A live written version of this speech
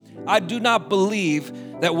I do not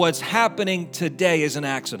believe that what's happening today is an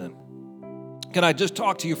accident. Can I just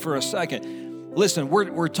talk to you for a second? Listen,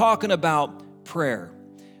 we're talking about prayer.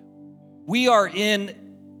 We are in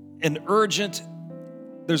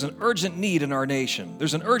there's an urgent need in our nation.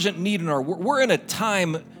 There's an urgent need we're in a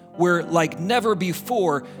time where like never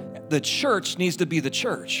before, the church needs to be the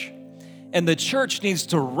church. And the church needs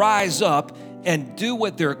to rise up and do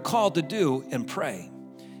what they're called to do and pray.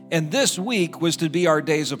 And this week was to be our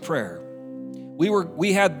days of prayer.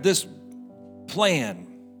 We had this plan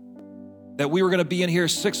that we were going to be in here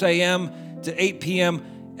 6 a.m. to 8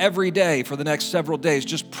 p.m. every day for the next several days,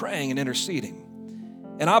 just praying and interceding.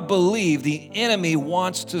 And I believe the enemy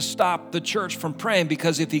wants to stop the church from praying,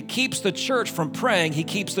 because if he keeps the church from praying, he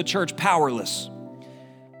keeps the church powerless.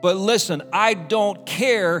 But listen, I don't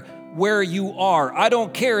care where you are. I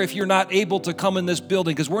don't care if you're not able to come in this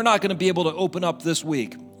building, because we're not going to be able to open up this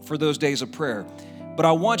week for those days of prayer. But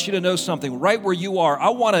I want you to know something. Right where you are, I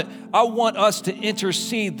want us to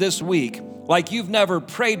intercede this week like you've never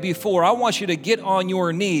prayed before. I want you to get on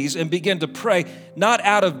your knees and begin to pray, not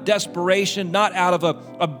out of desperation, not out of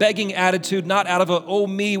a begging attitude, not out of a, oh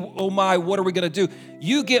me, oh my, what are we going to do?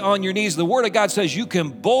 You get on your knees. The Word of God says you can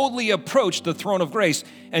boldly approach the throne of grace,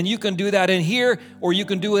 and you can do that in here, or you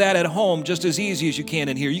can do that at home just as easy as you can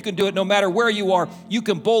in here. You can do it no matter where you are. You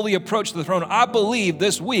can boldly approach the throne. I believe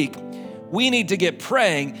this week we need to get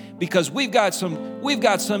praying, because we've got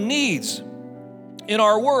some needs in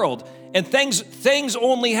our world. And things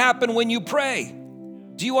only happen when you pray.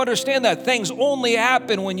 Do you understand that? Things only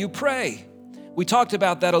happen when you pray. We talked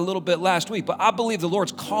about that a little bit last week, but I believe the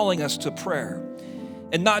Lord's calling us to prayer.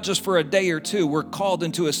 And not just for a day or two. We're called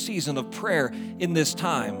into a season of prayer in this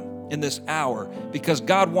time, in this hour, because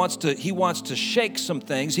God wants to shake some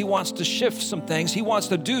things. He wants to shift some things. He wants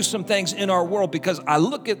to do some things in our world, because I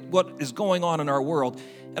look at what is going on in our world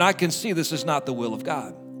and I can see this is not the will of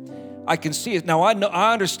God. I can see it. Now,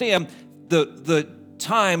 I understand the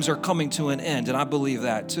times are coming to an end, and I believe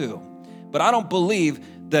that too. But I don't believe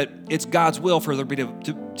that it's God's will for there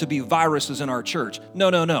to be viruses in our church.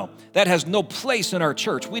 No. That has no place in our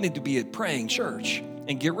church. We need to be a praying church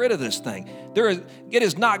and get rid of this thing. It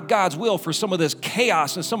is not God's will for some of this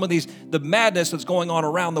chaos and some of the madness that's going on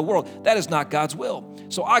around the world. That is not God's will.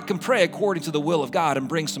 So I can pray according to the will of God and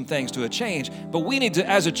bring some things to a change, but we need to,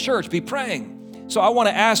 as a church, be praying. So I want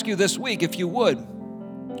to ask you this week, if you would,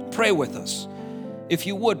 pray with us. If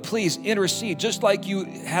you would, please intercede. Just like you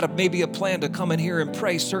had maybe a plan to come in here and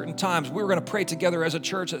pray certain times. We were going to pray together as a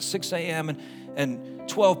church at 6 a.m. and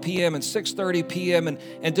 12 p.m. and 6:30 p.m.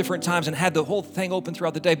 and different times, and had the whole thing open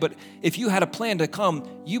throughout the day. But if you had a plan to come,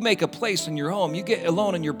 you make a place in your home. You get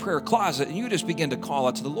alone in your prayer closet, and you just begin to call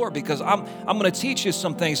out to the Lord, because I'm going to teach you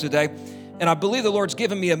some things today. And I believe the Lord's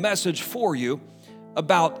given me a message for you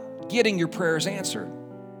about getting your prayers answered.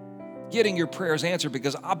 Getting your prayers answered,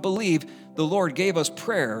 because I believe the Lord gave us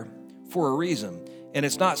prayer for a reason. And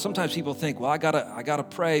it's not, sometimes people think, well, I gotta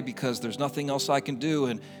pray because there's nothing else I can do,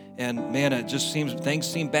 and man, it just seems, things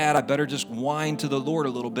seem bad, I better just whine to the Lord a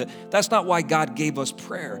little bit. That's not why God gave us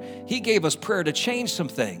prayer. He gave us prayer to change some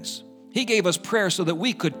things. He gave us prayer so that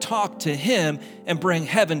we could talk to Him and bring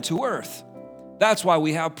heaven to earth. That's why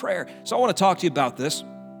we have prayer. So I want to talk to you about this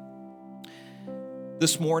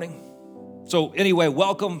morning. So anyway,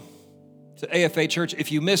 welcome to AFA Church.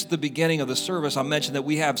 If you missed the beginning of the service, I mentioned that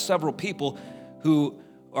we have several people who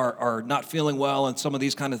are not feeling well and some of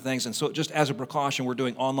these kind of things. And so just as a precaution, we're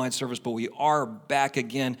doing online service, but we are back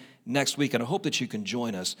again next week, and I hope that you can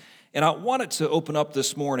join us. And I wanted to open up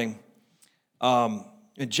this morning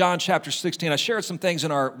in John chapter 16. I shared some things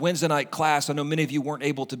in our Wednesday night class. I know many of you weren't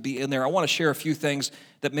able to be in there. I want to share a few things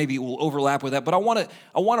that maybe will overlap with that, but I want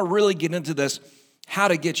to really get into this, how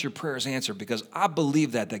to get your prayers answered, because I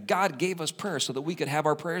believe that God gave us prayer so that we could have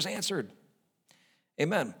our prayers answered.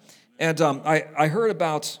 Amen. And I heard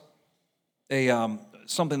about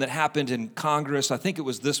something that happened in Congress. I think it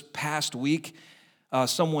was this past week.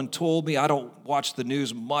 Someone told me, I don't watch the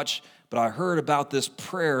news much, but I heard about this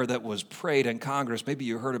prayer that was prayed in Congress. Maybe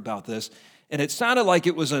you heard about this. And it sounded like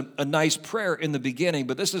it was a nice prayer in the beginning,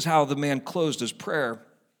 but this is how the man closed his prayer.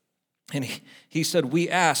 And he said, we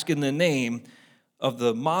ask in the name of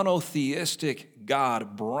the monotheistic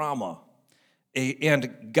God, Brahma,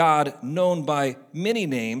 and God known by many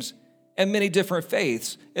names and many different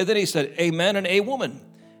faiths. And then he said, amen, and a woman.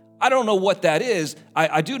 I don't know what that is.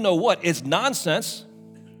 I do know what. It's nonsense.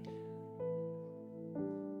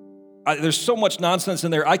 There's so much nonsense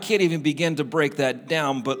in there, I can't even begin to break that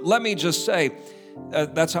down. But let me just say,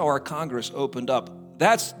 that's how our Congress opened up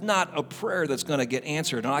that's not a prayer that's going to get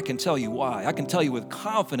answered, and I can tell you why. I can tell you with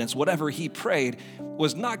confidence whatever he prayed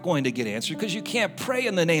was not going to get answered, because you can't pray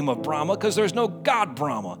in the name of Brahma, because there's no God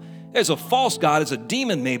Brahma. There's a false god, it's a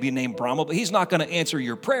demon maybe named Brahma, but he's not going to answer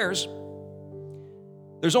your prayers.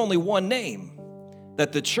 There's only one name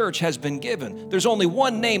that the church has been given. There's only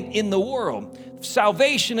one name in the world.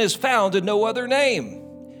 Salvation is found in no other name.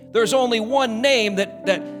 There's only one name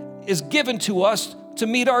that is given to us to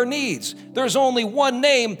meet our needs. There's only one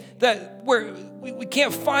name that where we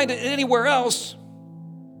can't find it anywhere else.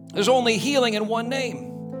 There's only healing in one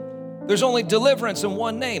name. There's only deliverance in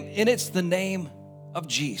one name, and it's the name of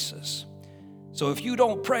Jesus. So if you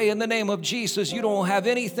don't pray in the name of Jesus, you don't have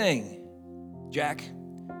anything, Jack.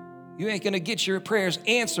 You ain't going to get your prayers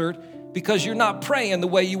answered because you're not praying the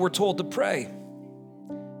way you were told to pray.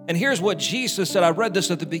 And here's what Jesus said. I read this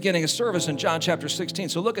at the beginning of service in John chapter 16.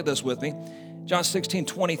 So look at this with me. John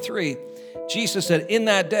 16:23. Jesus said, in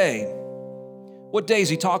that day, what day is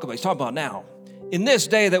he talking about? He's talking about now. In this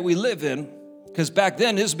day that we live in, because back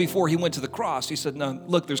then, this is before he went to the cross. He said, no,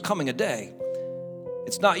 look, there's coming a day.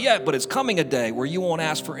 It's not yet, but it's coming a day where you won't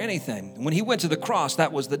ask for anything. When he went to the cross,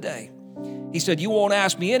 that was the day. He said, you won't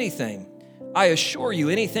ask me anything. I assure you,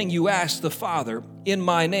 anything you ask the Father in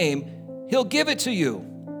my name, he'll give it to you.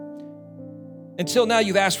 Until now,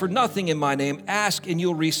 you've asked for nothing in my name. Ask and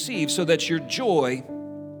you'll receive, so that your joy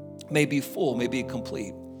may be full, may be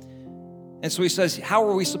complete. And so he says, how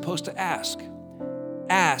are we supposed to ask?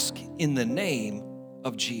 Ask in the name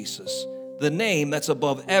of Jesus, the name that's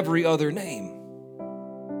above every other name.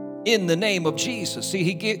 In the name of Jesus. See,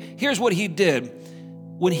 here's what he did.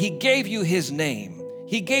 When he gave you his name,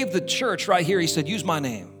 he gave the church right here, he said, use my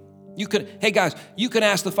name. Hey guys, you can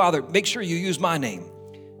ask the Father, make sure you use my name.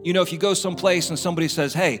 You know, if you go someplace and somebody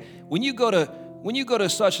says, hey, when you go to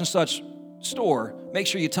such and such store, make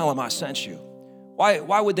sure you tell them I sent you.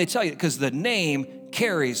 Why would they tell you? Because the name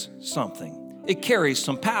carries something. It carries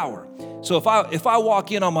some power. So if I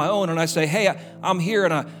walk in on my own and I say, hey, I'm here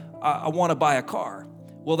and I want to buy a car,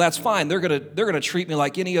 well, that's fine. They're gonna treat me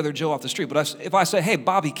like any other Joe off the street. But if I say, hey,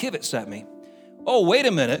 Bobby Kivett sent me. Oh, wait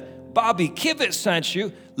a minute. Bobby Kivett sent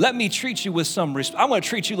you. Let me treat you with some respect. I'm going to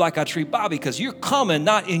treat you like I treat Bobby, because you're coming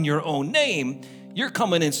not in your own name. You're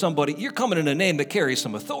coming in a name that carries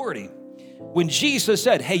some authority. When Jesus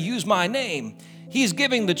said, hey, use my name, he's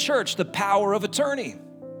giving the church the power of attorney.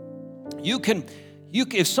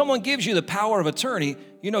 If someone gives you the power of attorney,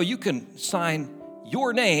 you can sign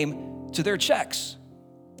your name to their checks.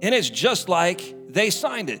 And it's just like they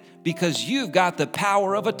signed it, because you've got the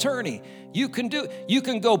power of attorney. You can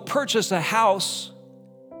go purchase a house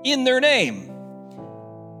in their name.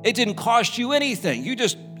 It didn't cost you anything.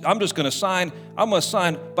 I'm going to sign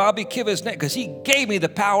Bobby Kivett's name because he gave me the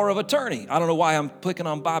power of attorney. I don't know why I'm picking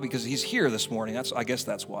on Bobby, because he's here this morning. I guess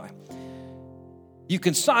that's why. You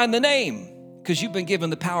can sign the name because you've been given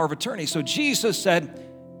the power of attorney. So Jesus said,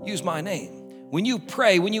 use my name. When you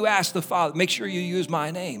pray, when you ask the Father, make sure you use my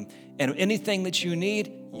name. And anything that you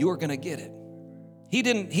need, you're going to get it. He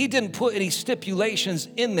didn't put any stipulations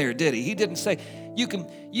in there, did he? He didn't say,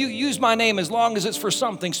 you use my name as long as it's for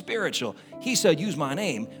something spiritual. He said, use my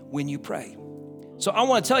name when you pray. So I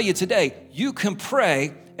want to tell you today, you can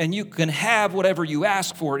pray and you can have whatever you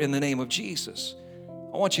ask for in the name of Jesus.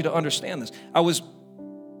 I want you to understand this. I was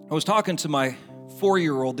talking to my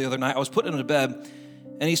 4-year-old the other night. I was putting him to bed,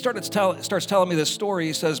 and he starts telling me this story.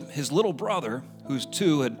 He says his little brother, who's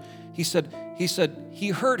 2, and he said he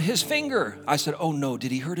hurt his finger. I said, oh no,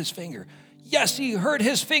 did he hurt his finger? Yes, he hurt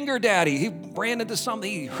his finger, Daddy. He ran into something.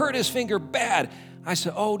 He hurt his finger bad. I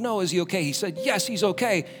said, oh no, is he okay? He said, yes, he's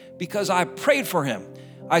okay because I prayed for him.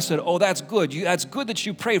 I said, oh, that's good. That's good that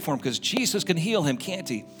you prayed for him, because Jesus can heal him, can't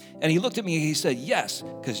he? And he looked at me and he said, yes,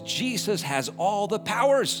 because Jesus has all the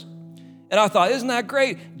powers. And I thought, isn't that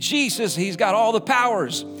great? Jesus, he's got all the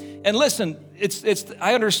powers. And listen,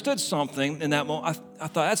 I understood something in that moment. I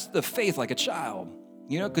thought, that's the faith like a child,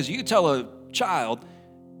 because you tell a child,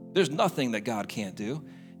 there's nothing that God can't do.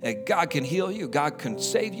 And God can heal you. God can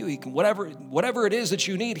save you. He can, whatever it is that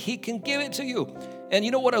you need, he can give it to you. And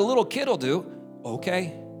you know what a little kid will do?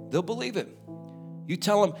 Okay, they'll believe it. You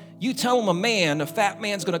tell them a fat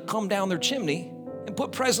man's going to come down their chimney and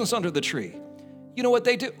put presents under the tree. You know what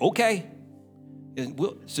they do? Okay.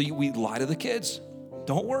 We lie to the kids.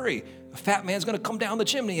 Don't worry. A fat man's going to come down the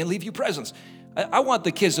chimney and leave you presents. I want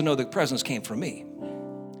the kids to know the presents came from me,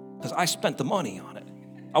 because I spent the money on it.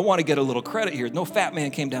 I want to get a little credit here. No fat man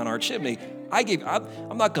came down our chimney.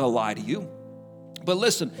 I'm not going to lie to you. But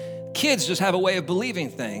listen, kids just have a way of believing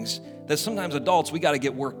things that sometimes adults, we got to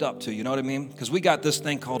get worked up to, you know what I mean? Because we got this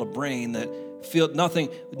thing called a brain that feel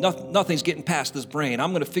nothing's getting past this brain.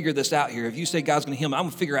 I'm going to figure this out here. If you say God's going to heal me, I'm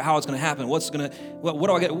going to figure out how it's going to happen. What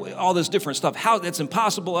do I get? All this different stuff. How it's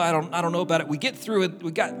impossible. I don't know about it. We get through it.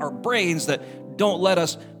 We got our brains that don't let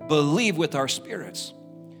us believe with our spirits.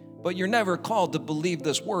 But you're never called to believe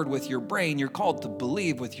this word with your brain. You're called to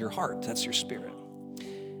believe with your heart. That's your spirit.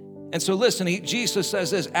 And so listen, Jesus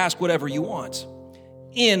says this, ask whatever you want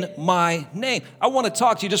in my name. I want to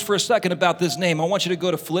talk to you just for a second about this name. I want you to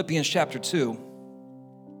go to Philippians chapter 2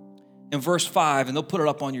 and verse 5, and they'll put it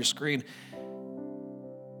up on your screen.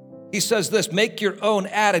 He says this, make your own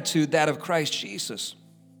attitude that of Christ Jesus,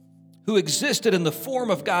 who existed in the form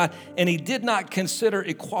of God, and he did not consider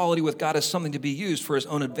equality with God as something to be used for his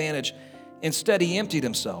own advantage. Instead, he emptied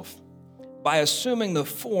himself by assuming the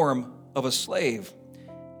form of a slave,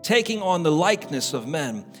 taking on the likeness of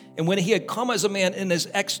men. And when he had come as a man in his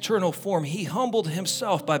external form, he humbled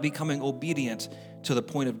himself by becoming obedient to the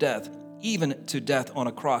point of death, even to death on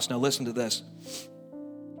a cross. Now listen to this.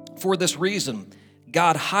 For this reason,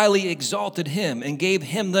 God highly exalted him and gave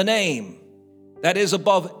him the name that is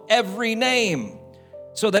above every name,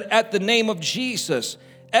 so that at the name of Jesus,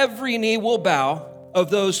 every knee will bow of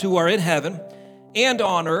those who are in heaven and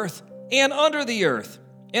on earth and under the earth,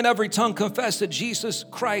 and every tongue confess that Jesus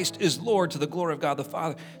Christ is Lord to the glory of God the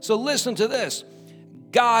Father. So listen to this.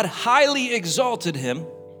 God highly exalted him,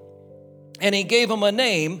 and he gave him a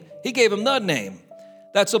name. He gave him the name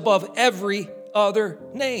that's above every other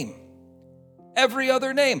name. Every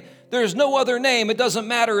other name. There's no other name. It doesn't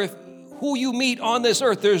matter who you meet on this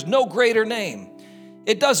earth. There's no greater name.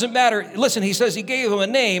 It doesn't matter. Listen, he says he gave him a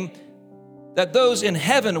name that those in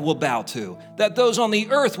heaven will bow to, that those on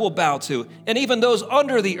the earth will bow to, and even those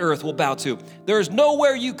under the earth will bow to. There's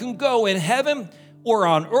nowhere you can go in heaven or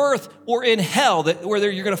on earth or in hell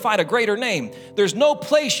where you're going to find a greater name. There's no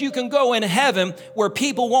place you can go in heaven where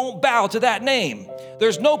people won't bow to that name.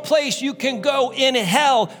 There's no place you can go in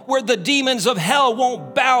hell where the demons of hell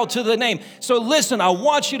won't bow to the name. So listen, I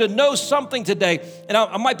want you to know something today, and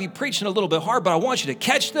I might be preaching a little bit hard, but I want you to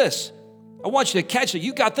catch this. I want you to catch it.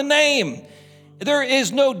 You got the name. There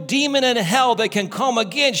is no demon in hell that can come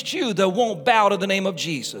against you that won't bow to the name of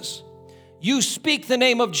Jesus. You speak the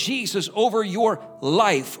name of Jesus over your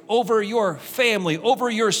life, over your family, over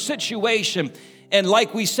your situation. And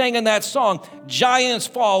like we sang in that song, giants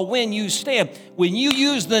fall when you stand. When you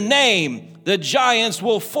use the name, the giants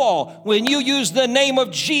will fall. When you use the name of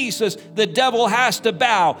Jesus, the devil has to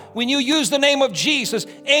bow. When you use the name of Jesus,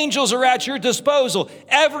 angels are at your disposal.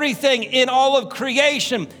 Everything in all of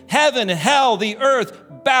creation, heaven, hell, the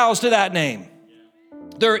earth, bows to that name.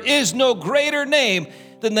 There is no greater name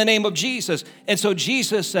than the name of Jesus. And so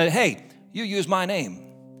Jesus said, hey, you use my name.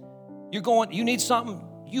 You need something?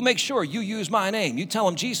 You make sure you use my name. You tell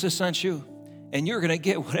them Jesus sent you, and you're going to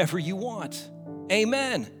get whatever you want.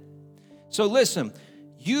 Amen. So listen,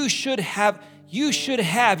 you should have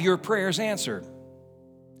your prayers answered.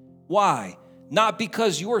 Why? Not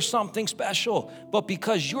because you're something special, but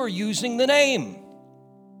because you're using the name.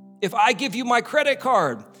 If I give you my credit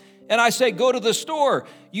card and I say, go to the store,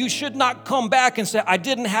 you should not come back and say, I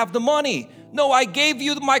didn't have the money. No, I gave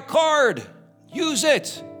you my card. Use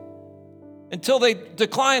it. Until they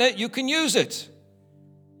decline it, you can use it.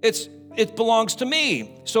 It belongs to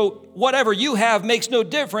me. So whatever you have makes no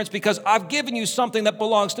difference because I've given you something that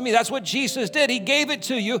belongs to me. That's what Jesus did. He gave it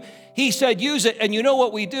to you. He said, use it. And you know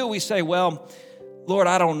what we do? We say, well, Lord,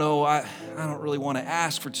 I don't know. I don't really want to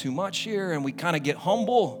ask for too much here. And we kind of get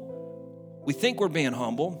humble. We think we're being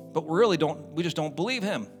humble, but we just don't believe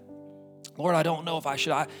him. Lord, I don't know if I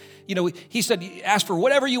should. He said, ask for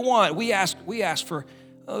whatever you want. We ask for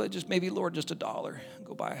just maybe, Lord, just $1.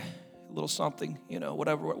 Go buy a little something,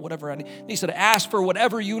 whatever I need. And he said, ask for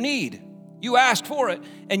whatever you need. You ask for it,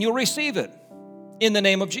 and you'll receive it in the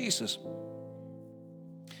name of Jesus.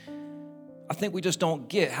 I think we just don't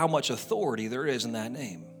get how much authority there is in that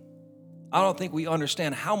name. I don't think we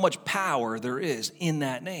understand how much power there is in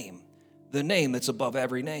that name, the name that's above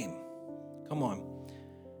every name. Come on.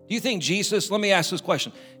 Do you think Jesus, let me ask this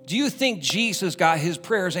question. Do you think Jesus got his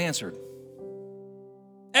prayers answered?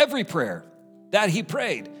 Every prayer that he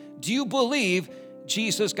prayed. Do you believe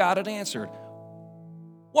Jesus got it answered?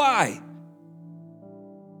 Why?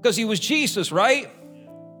 Because he was Jesus, right?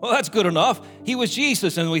 Well, that's good enough. He was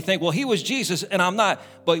Jesus, and we think, well, he was Jesus, and I'm not.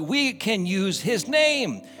 But we can use his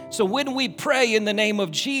name. So when we pray in the name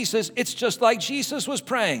of Jesus, it's just like Jesus was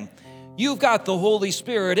praying. You've got the Holy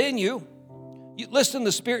Spirit in you. Listen,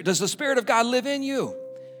 does the Spirit of God live in you?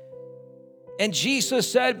 And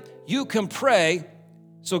Jesus said, you can pray.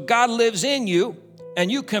 So God lives in you,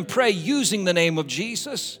 and you can pray using the name of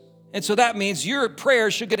Jesus, And so that means your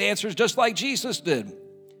prayers should get answers just like Jesus did.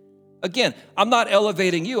 Again, I'm not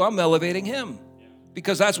elevating you, I'm elevating him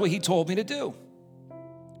because that's what he told me to do.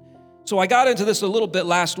 So I got into this a little bit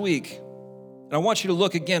last week, and I want you to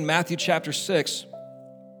look again, Matthew chapter 6.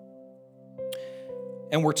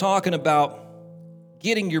 And we're talking about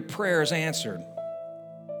getting your prayers answered.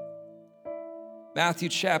 Matthew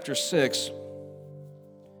chapter 6,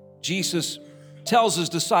 Jesus tells his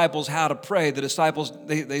disciples how to pray. The disciples,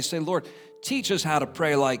 they say, Lord, teach us how to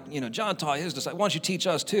pray like, John taught his disciples. Why don't you teach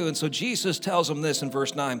us too? And so Jesus tells them this in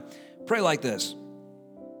verse 9, pray like this.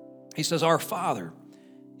 He says, Our Father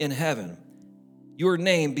in heaven, your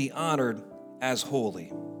name be honored as holy.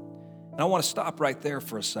 And I want to stop right there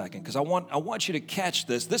for a second because I want you to catch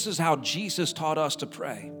this. This is how Jesus taught us to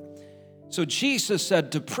pray. So Jesus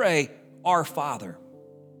said to pray, Our Father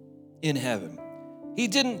in heaven. He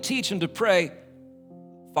didn't teach him to pray,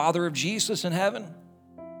 Father of Jesus in heaven.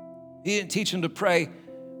 He didn't teach him to pray,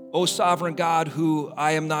 O sovereign God, who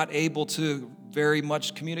I am not able to very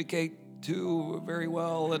much communicate to very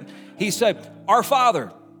well. And he said, Our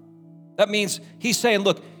Father. That means he's saying,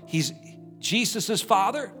 look, he's Jesus'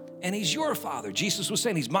 Father and he's your Father. Jesus was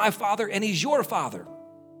saying he's my Father and he's your Father.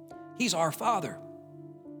 He's our Father.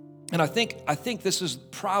 And I think this is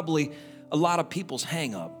probably a lot of people's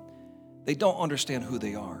hang up. They don't understand who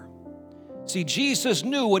they are. See, Jesus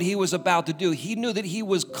knew what he was about to do. He knew that he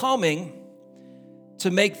was coming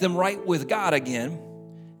to make them right with God again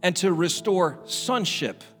and to restore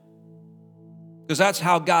sonship. Because that's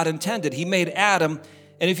how God intended. He made Adam,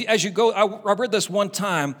 and as you go, I read this one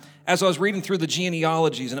time as I was reading through the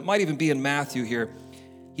genealogies, and it might even be in Matthew here.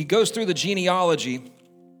 He goes through the genealogy.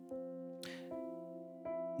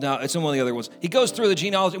 No, it's in one of the other ones. He goes through the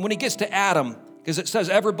genealogy, and when he gets to Adam, because it says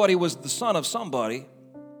everybody was the son of somebody.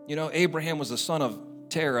 Abraham was the son of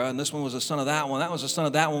Terah, and this one was the son of that one. That was the son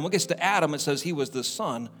of that one. When it gets to Adam, it says he was the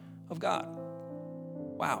son of God.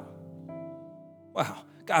 Wow.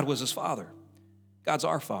 God was his father. God's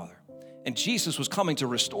our Father. And Jesus was coming to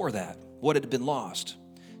restore that, what had been lost.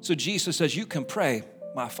 So Jesus says, you can pray,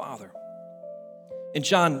 my Father. In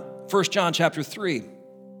 1 John chapter 3,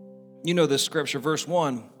 you know this scripture, verse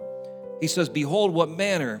 1, he says, behold, what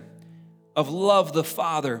manner of love the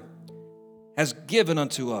Father has given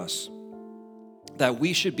unto us, that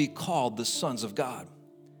we should be called the sons of God.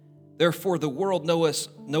 Therefore the world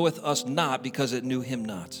knoweth us not, because it knew him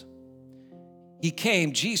not.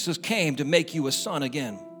 Jesus came to make you a son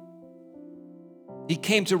again. He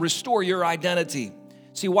came to restore your identity.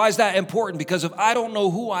 See, why is that important? Because if I don't know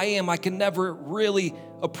who I am, I can never really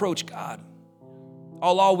approach God.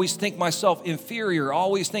 I'll always think myself inferior,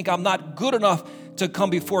 always think I'm not good enough to come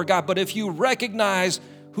before God. But if you recognize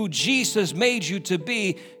who Jesus made you to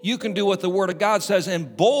be, you can do what the Word of God says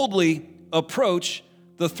and boldly approach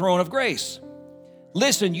the throne of grace.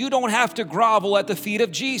 Listen, you don't have to grovel at the feet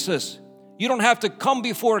of Jesus. You don't have to come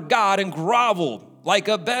before God and grovel like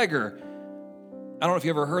a beggar. I don't know if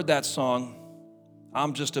you ever heard that song,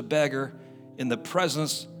 I'm just a beggar in the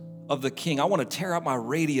presence of the King. I want to tear out my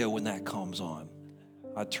radio when that comes on.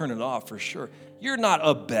 I turn it off for sure. You're not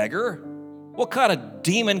a beggar. What kind of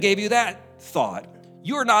demon gave you that thought?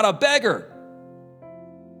 You're not a beggar.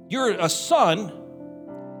 You're a son.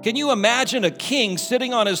 Can you imagine a king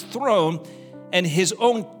sitting on his throne and his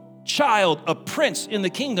own child, a prince in the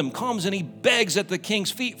kingdom, comes and he begs at the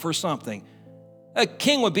king's feet for something? A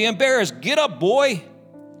king would be embarrassed. Get up, boy,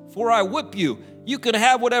 before I whip you. You can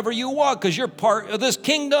have whatever you want because you're part of this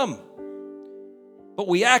kingdom. But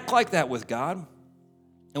we act like that with God,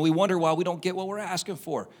 and we wonder why we don't get what we're asking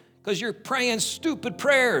for, because you're praying stupid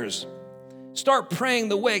prayers. Start praying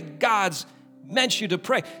the way God's meant you to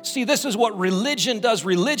pray. See, this is what religion does.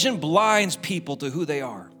 Religion blinds people to who they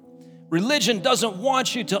are. Religion doesn't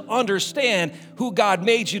want you to understand who God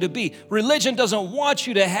made you to be. Religion doesn't want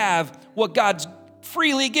you to have what God's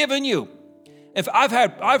freely given you.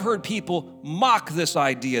 I've heard people mock this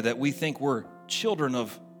idea that we think we're children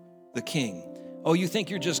of the King. Oh, you think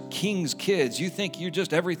you're just king's kids. You think you're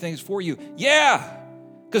just everything's for you. Yeah,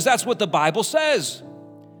 because that's what the Bible says.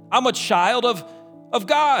 I'm a child of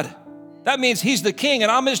God. That means he's the king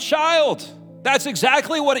and I'm his child. That's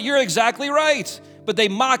exactly what you're exactly right. But they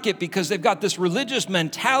mock it because they've got this religious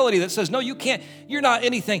mentality that says, no, you can't, you're not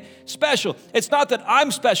anything special. It's not that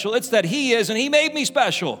I'm special, it's that he is and he made me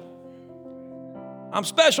special. I'm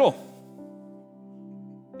special.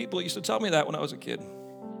 People used to tell me that when I was a kid.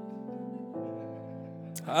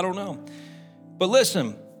 I don't know. But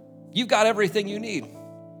listen, you've got everything you need.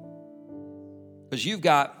 Because you've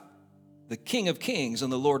got the King of Kings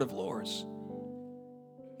and the Lord of Lords.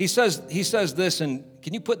 He says this, and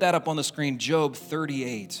can you put that up on the screen? Job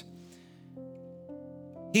 38.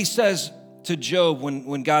 He says to Job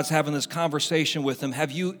when God's having this conversation with him,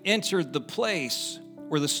 have you entered the place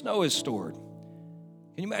where the snow is stored?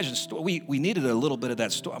 Can you imagine? We needed a little bit of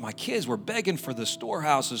that store. My kids were begging for the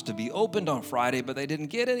storehouses to be opened on Friday, but they didn't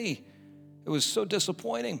get any. It was so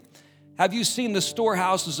disappointing. Have you seen the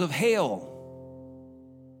storehouses of hail,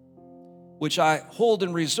 which I hold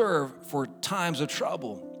in reserve for times of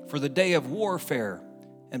trouble, for the day of warfare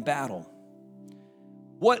and battle?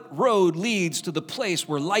 What road leads to the place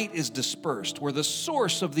where light is dispersed, where the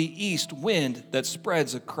source of the east wind that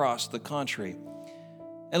spreads across the country?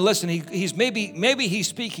 And listen, he's maybe he's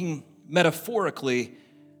speaking metaphorically,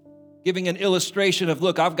 giving an illustration of,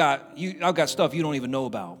 look, I've got stuff you don't even know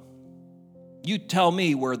about. You tell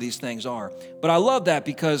me where these things are. But I love that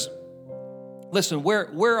because, listen,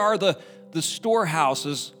 where are the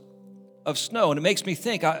storehouses of snow? And it makes me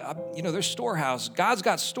think, there's storehouses. God's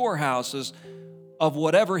got storehouses of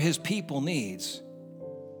whatever his people needs.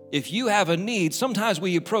 If you have a need, sometimes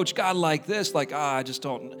we approach God like this, like, I'm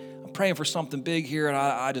praying for something big here and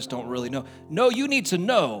I just don't really know. No, you need to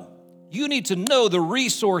know. You need to know the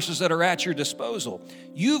resources that are at your disposal.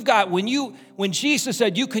 You've got, when Jesus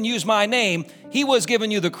said, you can use my name, he was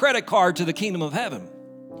giving you the credit card to the kingdom of heaven.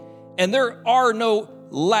 And there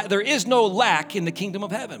is no lack in the kingdom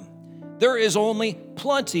of heaven. There is only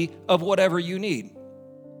plenty of whatever you need.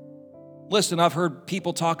 Listen, I've heard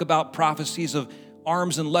people talk about prophecies of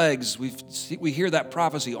arms and legs. We hear that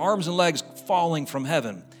prophecy, arms and legs falling from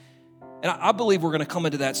heaven. And I believe we're going to come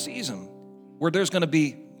into that season where there's going to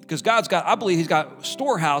be, because I believe he's got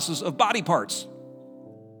storehouses of body parts.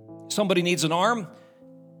 Somebody needs an arm.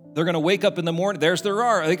 They're going to wake up in the morning. There's their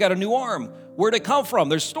arm. They got a new arm. Where'd it come from?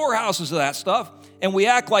 There's storehouses of that stuff. And we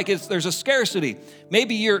act like there's a scarcity.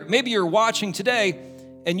 Maybe you're watching today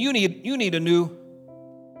and you need a new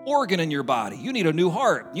organ in your body. You need a new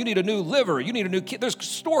heart. You need a new liver. You need a new kidney. There's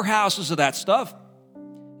storehouses of that stuff.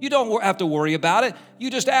 You don't have to worry about it. You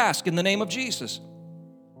just ask in the name of Jesus.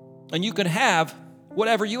 And you can have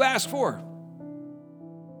whatever you ask for.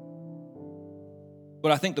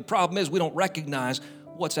 But I think the problem is we don't recognize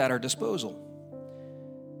what's at our disposal.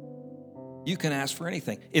 You can ask for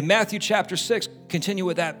anything. In Matthew chapter 6, continue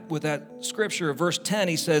with that scripture, verse 10,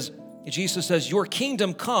 Jesus says, your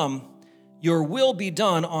kingdom come, your will be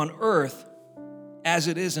done on earth as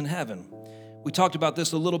it is in heaven. We talked about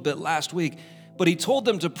this a little bit last week, but he told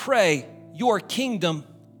them to pray, your kingdom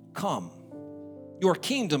come. Your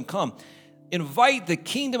kingdom come. Invite the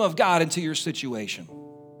kingdom of God into your situation.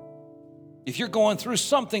 If you're going through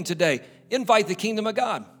something today, invite the kingdom of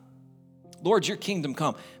God. Lord, your kingdom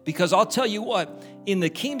come. Because I'll tell you what, in the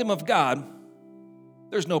kingdom of God,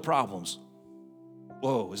 there's no problems.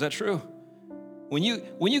 Whoa, is that true? When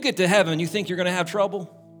you get to heaven, you think you're going to have trouble?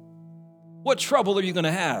 What trouble are you going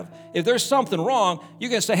to have? If there's something wrong, you're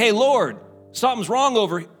going to say, hey, Lord, something's wrong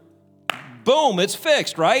over here. Boom, it's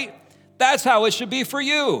fixed, right? That's how it should be for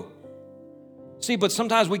you. See, but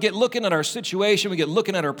sometimes we get looking at our situation, we get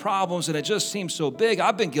looking at our problems, and it just seems so big.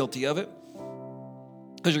 I've been guilty of it.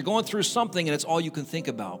 Because you're going through something and it's all you can think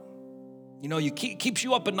about. Keeps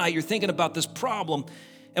you up at night. You're thinking about this problem,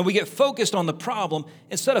 and we get focused on the problem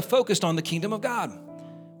instead of focused on the kingdom of God.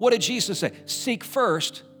 What did Jesus say? Seek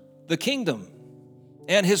first the kingdom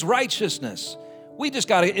and his righteousness. We just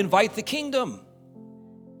got to invite the kingdom.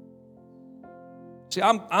 See,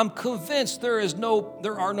 I'm convinced there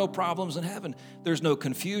are no problems in heaven. There's no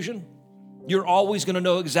confusion. You're always going to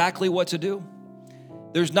know exactly what to do.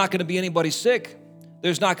 There's not going to be anybody sick.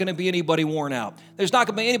 There's not going to be anybody worn out. There's not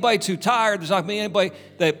going to be anybody too tired. There's not going to be anybody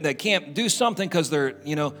that can't do something because they're,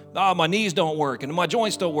 my knees don't work and my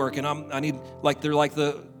joints don't work and they're like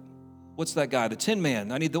what's that guy, the Tin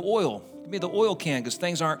Man? I need the oil. Give me the oil can because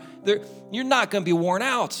things aren't there. You're not going to be worn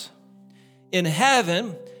out. In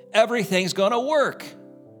heaven, everything's going to work.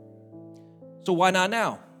 So why not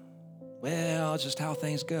now? Well, it's just how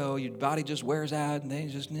things go. Your body just wears out and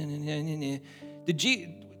things just.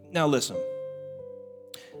 Now listen.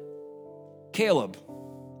 Caleb,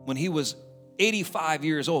 when he was 85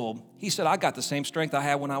 years old, he said, I got the same strength I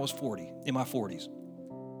had when I was 40, in my 40s.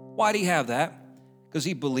 Why did he have that? Because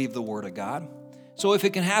he believed the word of God. So if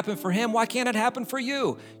it can happen for him, why can't it happen for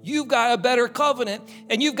you? You've got a better covenant,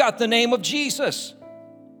 and you've got the name of Jesus.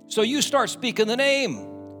 So you start speaking the name.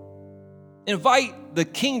 Invite the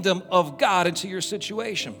kingdom of God into your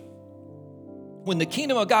situation. When the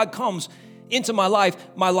kingdom of God comes into my life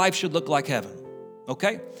should look like heaven,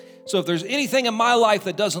 okay? So if there's anything in my life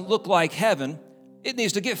that doesn't look like heaven, it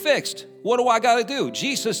needs to get fixed. What do I got to do?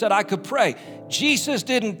 Jesus said I could pray. Jesus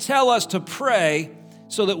didn't tell us to pray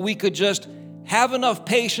so that we could just Have enough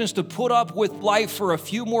patience to put up with life for a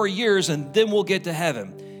few more years and then we'll get to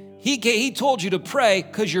heaven. He told you to pray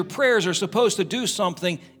because your prayers are supposed to do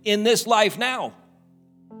something in this life now.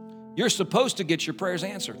 You're supposed to get your prayers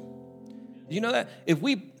answered. Do you know that?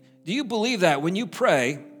 Do you believe that when you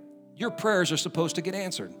pray, your prayers are supposed to get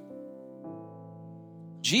answered?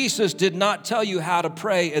 Jesus did not tell you how to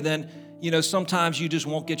pray and then, sometimes you just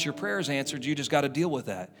won't get your prayers answered. You just got to deal with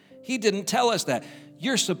that. He didn't tell us that.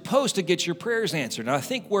 You're supposed to get your prayers answered. And I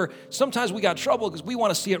think sometimes we got trouble because we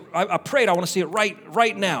want to see it. I prayed, I want to see it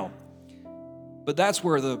right now. But that's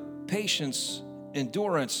where the patience,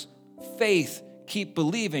 endurance, faith, keep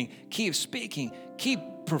believing, keep speaking, keep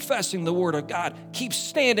professing the word of God, keep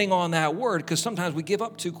standing on that word, because sometimes we give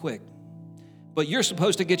up too quick. But you're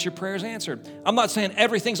supposed to get your prayers answered. I'm not saying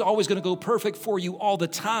everything's always going to go perfect for you all the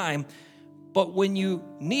time, but when you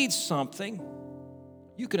need something,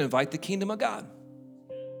 you can invite the kingdom of God.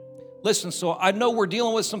 Listen, so I know we're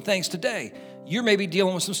dealing with some things today. You're maybe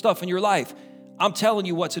dealing with some stuff in your life. I'm telling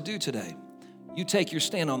you what to do today. You take your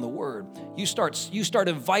stand on the word. You start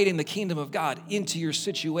inviting the kingdom of God into your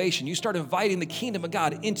situation. You start inviting the kingdom of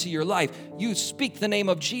God into your life. You speak the name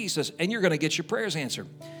of Jesus, and you're going to get your prayers answered.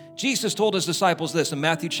 Jesus told his disciples this in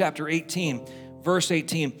Matthew chapter 18, verse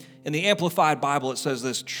 18. In the Amplified Bible, it says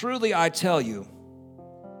this: "Truly I tell you,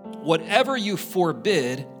 whatever you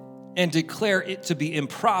forbid and declare it to be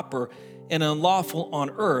improper and unlawful on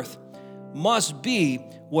earth must be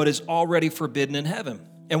what is already forbidden in heaven.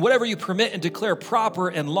 And whatever you permit and declare proper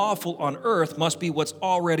and lawful on earth must be what's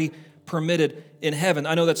already permitted in heaven."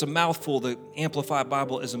 I know that's a mouthful. The Amplified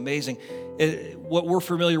Bible is amazing. What we're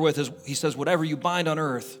familiar with is, he says, whatever you bind on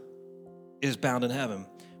earth is bound in heaven.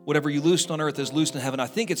 Whatever you loosen on earth is loosed in heaven. I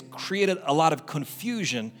think it's created a lot of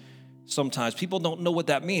confusion sometimes. People don't know what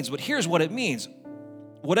that means, but here's what it means.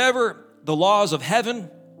 Whatever the laws of heaven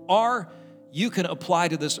are, you can apply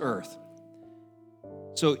to this earth.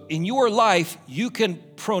 So in your life, you can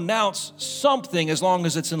pronounce something as long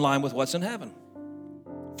as it's in line with what's in heaven.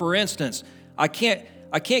 For instance, I can't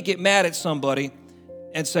get mad at somebody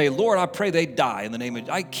and say, "Lord, I pray they die in the name of,"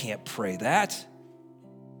 I can't pray that.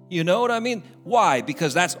 You know what I mean? Why?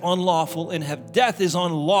 Because that's unlawful in heaven. Death is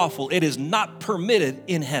unlawful. It is not permitted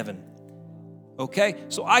in heaven. Okay?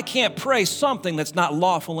 So I can't pray something that's not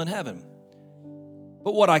lawful in heaven.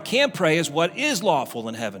 But what I can pray is what is lawful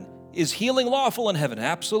in heaven. Is healing lawful in heaven?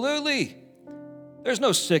 Absolutely. There's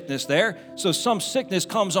no sickness there. So some sickness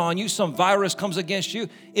comes on you, some virus comes against you.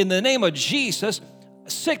 In the name of Jesus,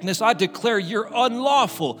 sickness, I declare you're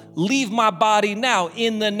unlawful. Leave my body now.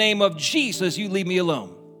 In the name of Jesus, you leave me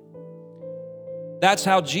alone. That's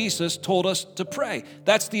how Jesus told us to pray.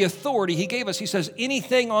 That's the authority he gave us. He says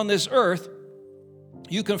anything on this earth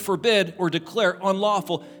you can forbid or declare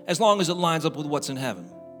unlawful as long as it lines up with what's in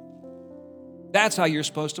heaven. That's how you're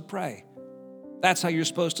supposed to pray. That's how you're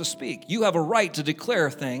supposed to speak. You have a right to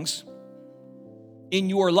declare things in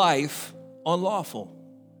your life unlawful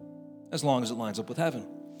as long as it lines up with heaven.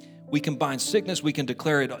 We can bind sickness. We can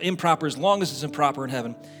declare it improper as long as it's improper in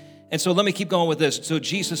heaven. And so let me keep going with this. So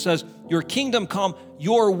Jesus says, your kingdom come,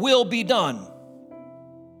 your will be done.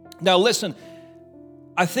 Now listen,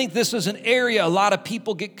 I think this is an area a lot of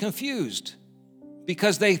people get confused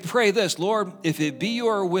because they pray this: Lord, if it be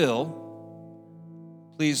your will,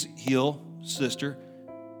 please heal sister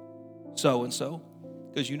so-and-so,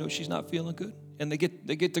 because you know she's not feeling good. And they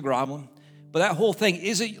get to groveling. But that whole thing,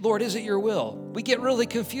 Lord, is it your will? We get really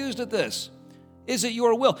confused at this. Is it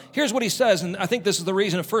your will? Here's what he says, and I think this is the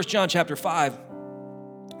reason. In 1 John chapter 5,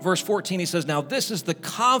 verse 14, he says, now this is the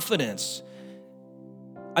confidence.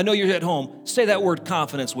 I know you're at home. Say that word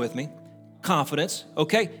confidence with me. Confidence,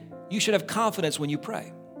 okay? You should have confidence when you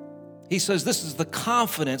pray. He says this is the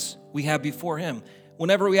confidence we have before him.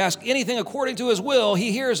 Whenever we ask anything according to his will,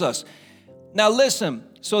 he hears us. Now listen,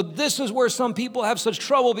 so this is where some people have such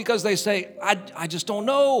trouble because they say, I just don't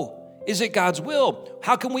know. Is it God's will?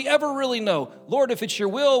 How can we ever really know? Lord, if it's your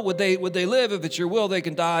will, would they live? If it's your will, they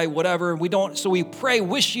can die, whatever. We don't. So we pray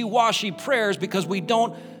wishy-washy prayers because we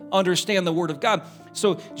don't understand the word of God.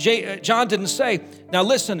 So John didn't say, now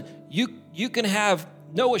listen, you can have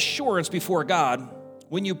no assurance before God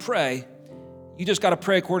when you pray. You just got to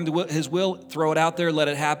pray according to his will, throw it out there, let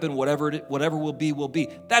it happen, whatever will be, will be.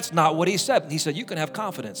 That's not what he said. He said, you can have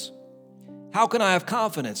confidence. How can I have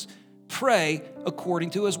confidence? Pray according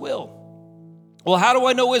to his will. Well, how do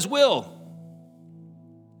I know his will?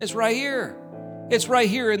 It's right here. It's right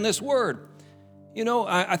here in this word. You know,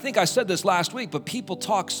 I think I said this last week, but people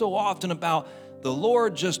talk so often about the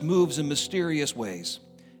Lord just moves in mysterious ways.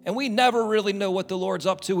 And we never really know what the Lord's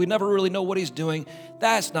up to. We never really know what he's doing.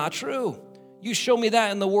 That's not true. You show me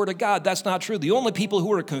that in the Word of God. That's not true. The only people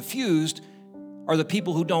who are confused are the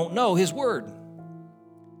people who don't know His Word.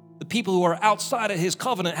 The people who are outside of His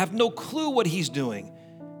covenant have no clue what He's doing.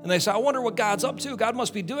 And they say, I wonder what God's up to. God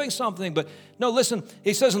must be doing something. But no, listen,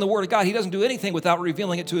 He says in the Word of God, He doesn't do anything without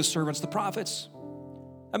revealing it to His servants, the prophets.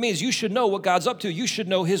 That means you should know what God's up to. You should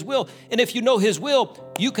know His will. And if you know His will,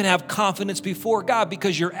 you can have confidence before God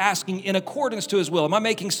because you're asking in accordance to His will. Am I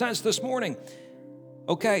making sense this morning?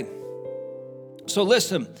 Okay. So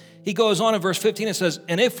listen, he goes on in verse 15 and says,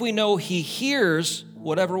 and if we know He hears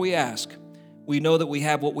whatever we ask, we know that we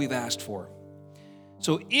have what we've asked for.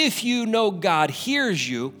 So if you know God hears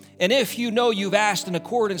you, and if you know you've asked in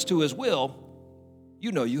accordance to His will,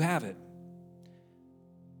 you know you have it.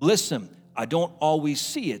 Listen, I don't always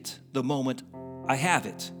see it the moment I have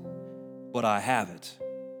it, but I have it.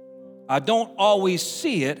 I don't always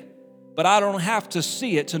see it, but I don't have to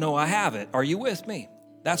see it to know I have it. Are you with me?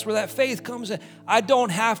 That's where that faith comes in. I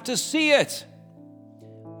don't have to see it.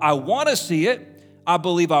 I want to see it. I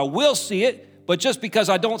believe I will see it. But just because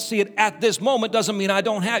I don't see it at this moment doesn't mean I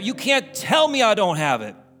don't have it. You can't tell me I don't have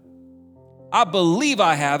it. I believe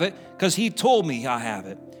I have it because He told me I have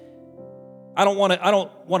it. I don't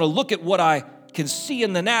want to look at what I can see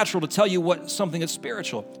in the natural to tell you what something is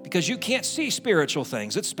spiritual, because you can't see spiritual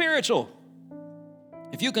things. It's spiritual.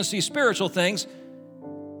 If you can see spiritual things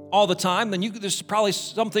all the time, then there's probably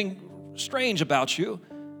something strange about you.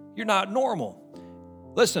 You're not normal.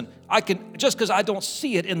 Listen, just because I don't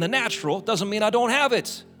see it in the natural doesn't mean I don't have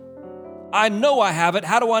it. I know I have it.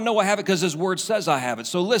 How do I know I have it? Because His Word says I have it.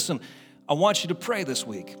 So listen, I want you to pray this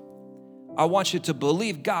week. I want you to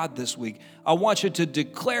believe God this week. I want you to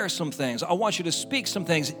declare some things. I want you to speak some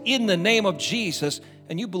things in the name of Jesus,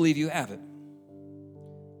 and you believe you have it.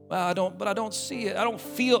 Well, I don't see it. I don't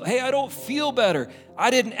feel better. I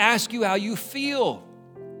didn't ask you how you feel.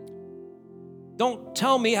 Don't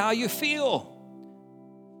tell me how you feel.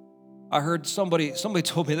 I heard somebody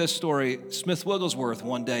told me this story. Smith Wigglesworth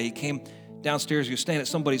one day, he came downstairs, he was staying at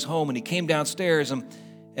somebody's home, and he came downstairs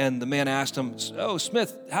and the man asked him, oh,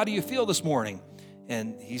 Smith, how do you feel this morning?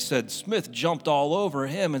 And he said, Smith jumped all over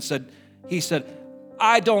him and said,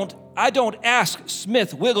 I don't ask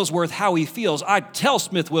Smith Wigglesworth how he feels. I tell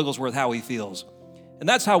Smith Wigglesworth how he feels. And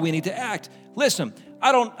that's how we need to act. Listen,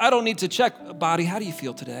 I don't need to check, body, how do you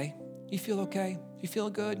feel today? You feel okay? You feel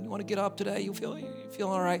good? You want to get up today? You feel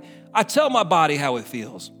all right? I tell my body how it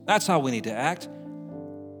feels. That's how we need to act.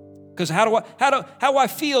 Because how I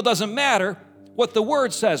feel doesn't matter. What the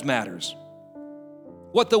Word says matters.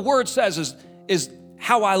 What the Word says is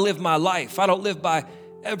how I live my life. I don't live by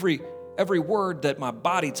every word that my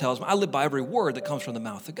body tells me. I live by every word that comes from the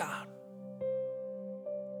mouth of God.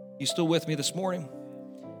 You still with me this morning?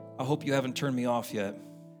 I hope you haven't turned me off yet.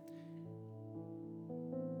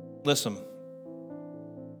 Listen,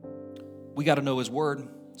 we got to know His Word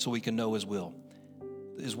so we can know His will.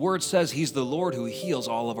 His Word says He's the Lord who heals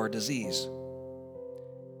all of our disease.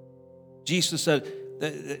 Jesus said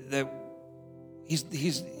that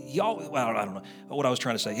I don't know what I was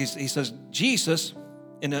trying to say. He says, Jesus,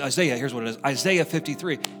 in Isaiah, here's what it is, Isaiah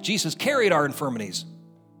 53, Jesus carried our infirmities.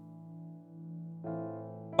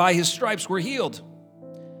 By His stripes we're healed.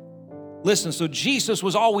 Listen, so Jesus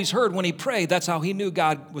was always heard when He prayed. That's how He knew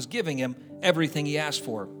God was giving Him everything He asked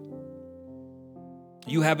for.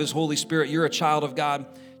 You have His Holy Spirit. You're a child of God.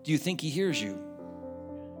 Do you think He hears you?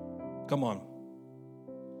 Come on.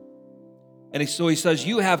 And so He says,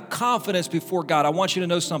 you have confidence before God. I want you to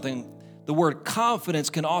know something. The word confidence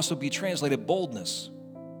can also be translated boldness.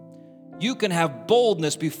 You can have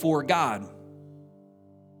boldness before God.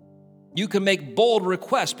 You can make bold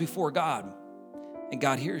requests before God, and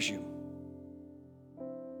God hears you.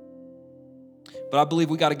 But I believe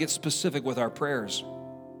we got to get specific with our prayers.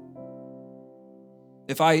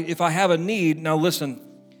 If I have a need, now listen,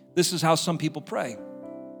 this is how some people pray.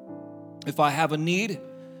 If I have a need,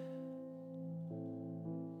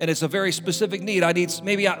 and it's a very specific need,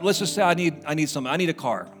 let's just say I need something. I need a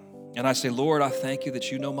car. And I say, Lord, I thank you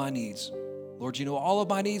that you know my needs. Lord, you know all of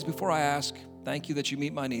my needs before I ask. Thank you that you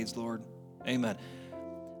meet my needs, Lord. Amen.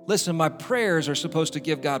 Listen, my prayers are supposed to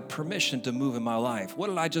give God permission to move in my life.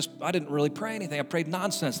 I didn't really pray anything. I prayed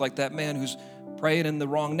nonsense like that man who's praying in the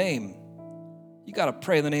wrong name. You got to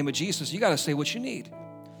pray in the name of Jesus. You got to say what you need.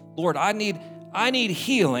 Lord, I need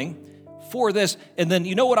healing for this. And then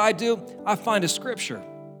you know what I do? I find a scripture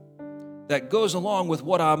that goes along with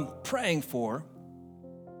what I'm praying for,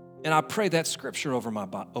 and I pray that scripture over my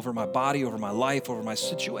body, over my life, over my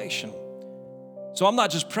situation. So I'm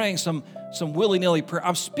not just praying some willy-nilly prayer.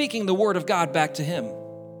 I'm speaking the word of God back to Him.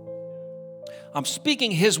 I'm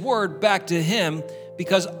speaking His word back to Him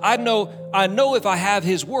because I know if I have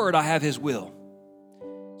his word, I have his will.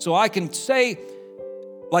 So I can say,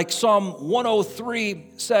 like Psalm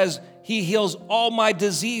 103 says, he heals all my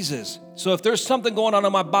diseases. So if there's something going on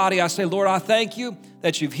in my body, I say, Lord, I thank you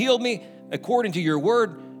that you've healed me. According to your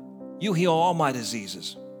word, you heal all my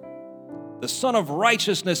diseases. The Son of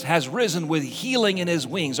Righteousness has risen with healing in his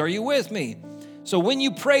wings. Are you with me? So when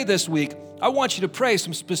you pray this week, I want you to pray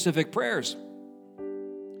some specific prayers.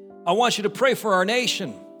 I want you to pray for our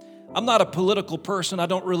nation. I'm not a political person. I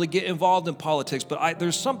don't really get involved in politics, but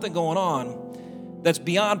there's something going on that's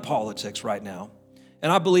beyond politics right now.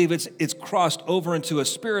 And I believe it's crossed over into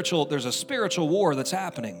there's a spiritual war that's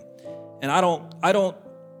happening. And I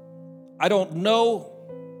don't know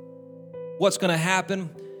what's going to happen,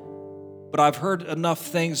 but I've heard enough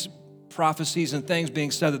things, prophecies and things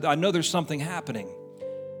being said that I know there's something happening.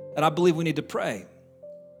 And I believe we need to pray.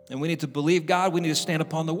 And we need to believe God. We need to stand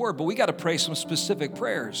upon the word. But we got to pray some specific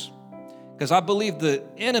prayers, because I believe the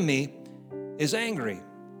enemy is angry.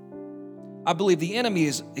 I believe the enemy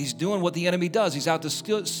he's doing what the enemy does. He's out to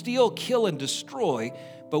steal, kill, and destroy,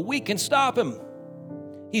 but we can stop him.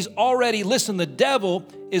 The devil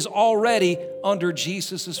is already under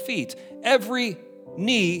Jesus' feet. Every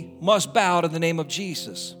knee must bow to the name of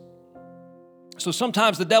Jesus. So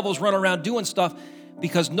sometimes the devil's running around doing stuff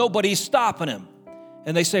because nobody's stopping him.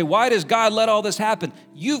 And they say, why does God let all this happen?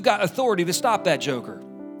 You've got authority to stop that joker.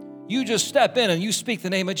 You just step in and you speak the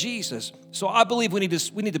name of Jesus. So I believe we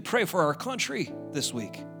need to pray for our country this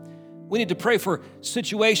week. We need to pray for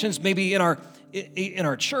situations maybe in our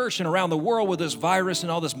church and around the world with this virus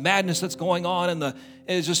and all this madness that's going on, and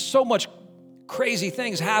there's just so much crazy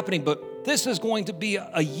things happening. But this is going to be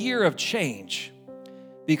a year of change,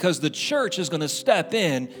 because the church is going to step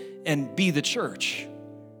in and be the church.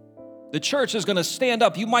 The church is going to stand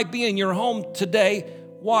up. You might be in your home today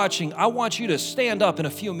watching. I want you to stand up in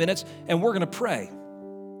a few minutes, and we're going to pray.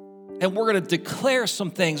 And we're going to declare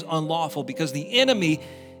some things unlawful, because the enemy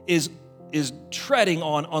is treading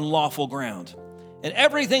on unlawful ground. And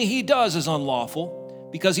everything he does is unlawful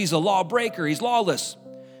because he's a lawbreaker. He's lawless.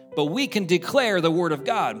 But we can declare the word of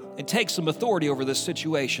God and take some authority over this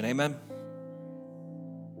situation. Amen.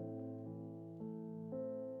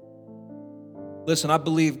 Listen, I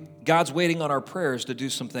believe God's waiting on our prayers to do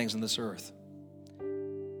some things in this earth.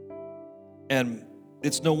 And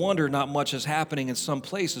it's no wonder not much is happening in some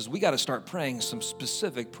places. We got to start praying some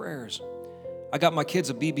specific prayers. I got my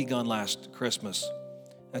kids a BB gun last Christmas.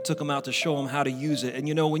 I took them out to show them how to use it. And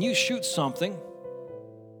you know, when you shoot something,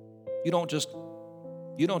 you don't just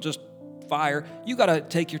fire. You got to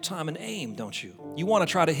take your time and aim, don't you? You want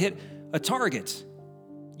to try to hit a target.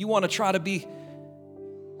 You want to try to be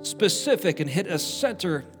specific and hit a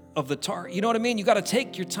center of the target. You know what I mean? You got to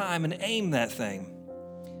take your time and aim that thing.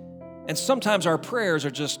 And sometimes our prayers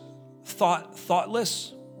are just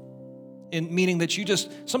thoughtless, in meaning that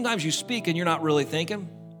sometimes you speak and you're not really thinking.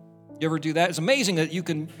 You ever do that? It's amazing that you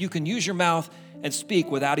can use your mouth and speak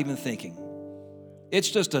without even thinking. It's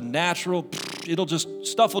just a natural,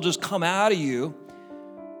 stuff will just come out of you.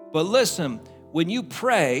 But listen, when you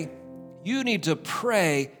pray, you need to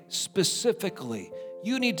pray specifically.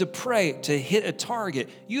 You need to pray to hit a target.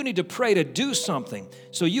 You need to pray to do something.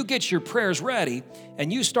 So you get your prayers ready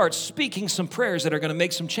and you start speaking some prayers that are going to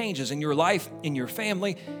make some changes in your life, in your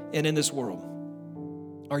family, and in this world.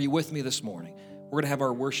 Are you with me this morning? We're going to have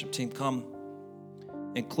our worship team come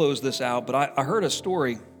and close this out. But I heard a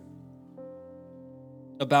story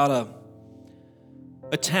about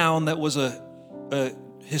a town that was a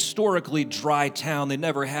historically dry town. They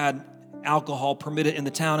never had alcohol permitted in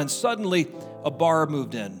the town, and suddenly a bar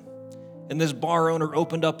moved in, and this bar owner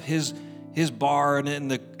opened up his bar,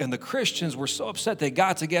 and the Christians were so upset they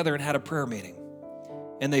got together and had a prayer meeting,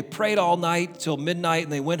 and they prayed all night till midnight,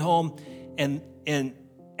 and they went home, and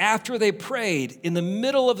after they prayed, in the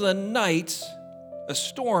middle of the night, a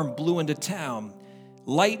storm blew into town.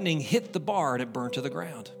 Lightning hit the bar and it burned to the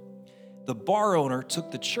ground. The bar owner took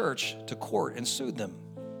the church to court and sued them,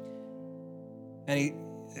 and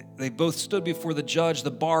they both stood before the judge. The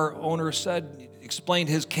bar owner explained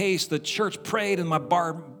his case. The church prayed and my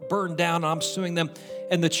bar burned down, and I'm suing them.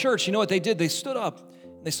 And the church, you know what they did? They stood up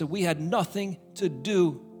and they said, we had nothing to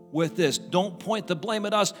do with this. Don't point the blame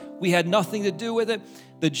at us. We had nothing to do with it.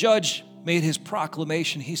 The judge made his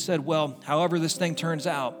proclamation. He said, well, however this thing turns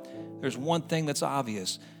out, there's one thing that's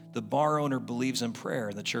obvious. The bar owner believes in prayer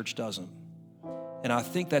and the church doesn't. And I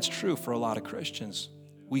think that's true for a lot of Christians.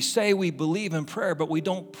 We say we believe in prayer, but we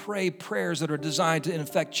don't pray prayers that are designed to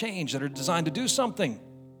effect change, that are designed to do something.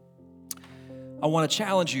 I want to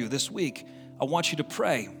challenge you this week. I want you to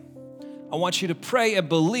pray. I want you to pray and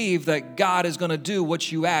believe that God is going to do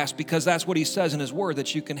what you ask, because that's what he says in his word,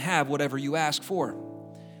 that you can have whatever you ask for.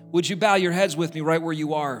 Would you bow your heads with me right where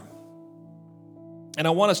you are? And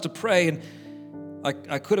I want us to pray, and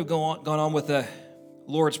I could have gone on with the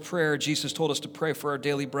Lord's Prayer. Jesus told us to pray for our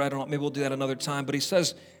daily bread. Maybe we'll do that another time. But he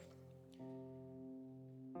says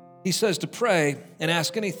to pray and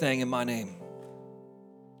ask anything in my name.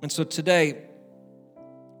 And so today,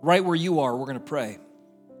 right where you are, we're going to pray.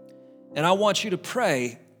 And I want you to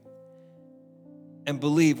pray and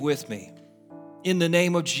believe with me in the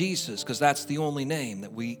name of Jesus, because that's the only name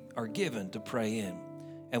that we are given to pray in.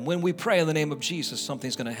 And when we pray in the name of Jesus,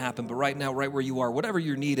 something's going to happen. But right now, right where you are, whatever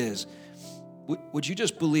your need is, would you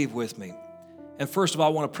just believe with me? And first of all,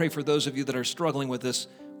 I want to pray for those of you that are struggling with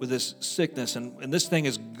this sickness. And this thing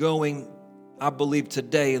is going, I believe,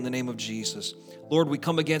 today in the name of Jesus. Lord, we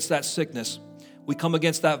come against that sickness. We come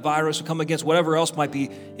against that virus. We come against whatever else might be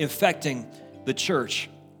infecting the church.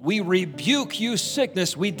 We rebuke you,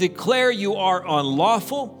 sickness. We declare you are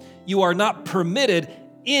unlawful. You are not permitted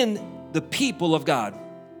in the people of God.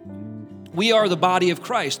 We are the body of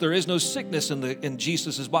Christ. There is no sickness in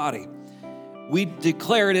Jesus' body. We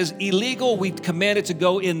declare it is illegal. We command it to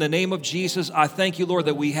go in the name of Jesus. I thank you, Lord,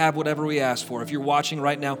 that we have whatever we ask for. If you're watching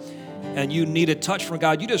right now and you need a touch from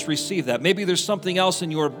God, you just receive that. Maybe there's something else in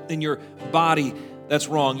your body that's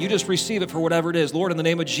wrong. You just receive it for whatever it is. Lord, in the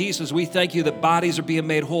name of Jesus, we thank you that bodies are being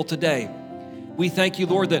made whole today. We thank you,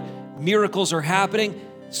 Lord, that miracles are happening.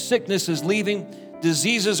 Sickness is leaving.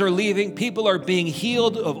 Diseases are leaving. People are being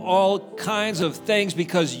healed of all kinds of things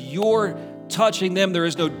because you're touching them. There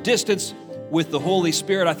is no distance with the Holy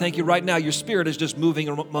Spirit. I thank you right now, your Spirit is just moving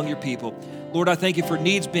among your people. Lord, I thank you for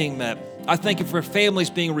needs being met. I thank you for families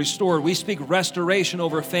being restored. We speak restoration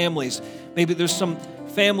over families. Maybe there's some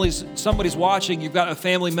families, somebody's watching, you've got a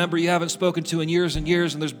family member you haven't spoken to in years and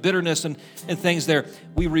years, and there's bitterness and things there.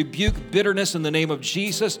 We rebuke bitterness in the name of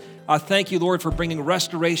Jesus. I thank you, Lord, for bringing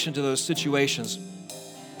restoration to those situations.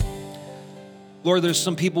 Lord, there's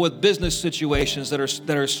some people with business situations that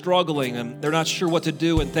are struggling and they're not sure what to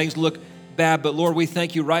do and things look bad, but Lord, we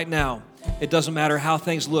thank you right now. It doesn't matter how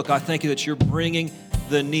things look. I thank you that you're bringing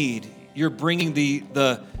the need. You're bringing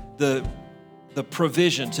the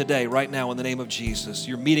provision today, right now, in the name of Jesus.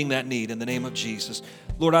 You're meeting that need in the name of Jesus.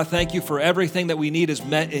 Lord, I thank you for everything that we need is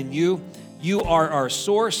met in you. You are our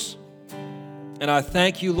source. And I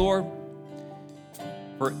thank you, Lord,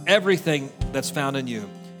 for everything that's found in you.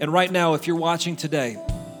 And right now, if you're watching today,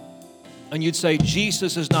 and you'd say,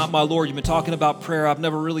 Jesus is not my Lord. You've been talking about prayer. I've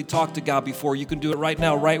never really talked to God before. You can do it right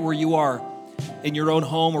now, right where you are, in your own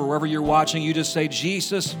home or wherever you're watching. You just say,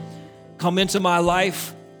 Jesus, come into my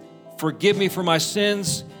life, forgive me for my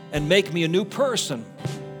sins, and make me a new person.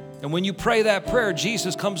 And when you pray that prayer,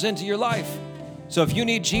 Jesus comes into your life. So if you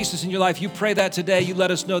need Jesus in your life, you pray that today. You let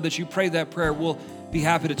us know that you prayed that prayer. We'll be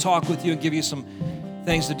happy to talk with you and give you some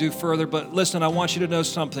things to do further. But listen, I want you to know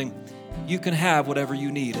something. You can have whatever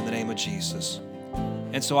you need in the name of Jesus.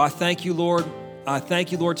 And so I thank you, Lord. I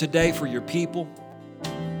thank you, Lord, today for your people.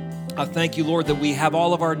 I thank you, Lord, that we have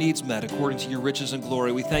all of our needs met according to your riches and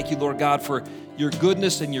glory. We thank you, Lord God, for your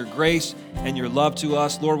goodness and your grace and your love to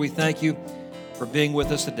us. Lord, we thank you for being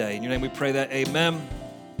with us today. In your name we pray that. Amen.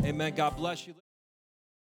 Amen. God bless you.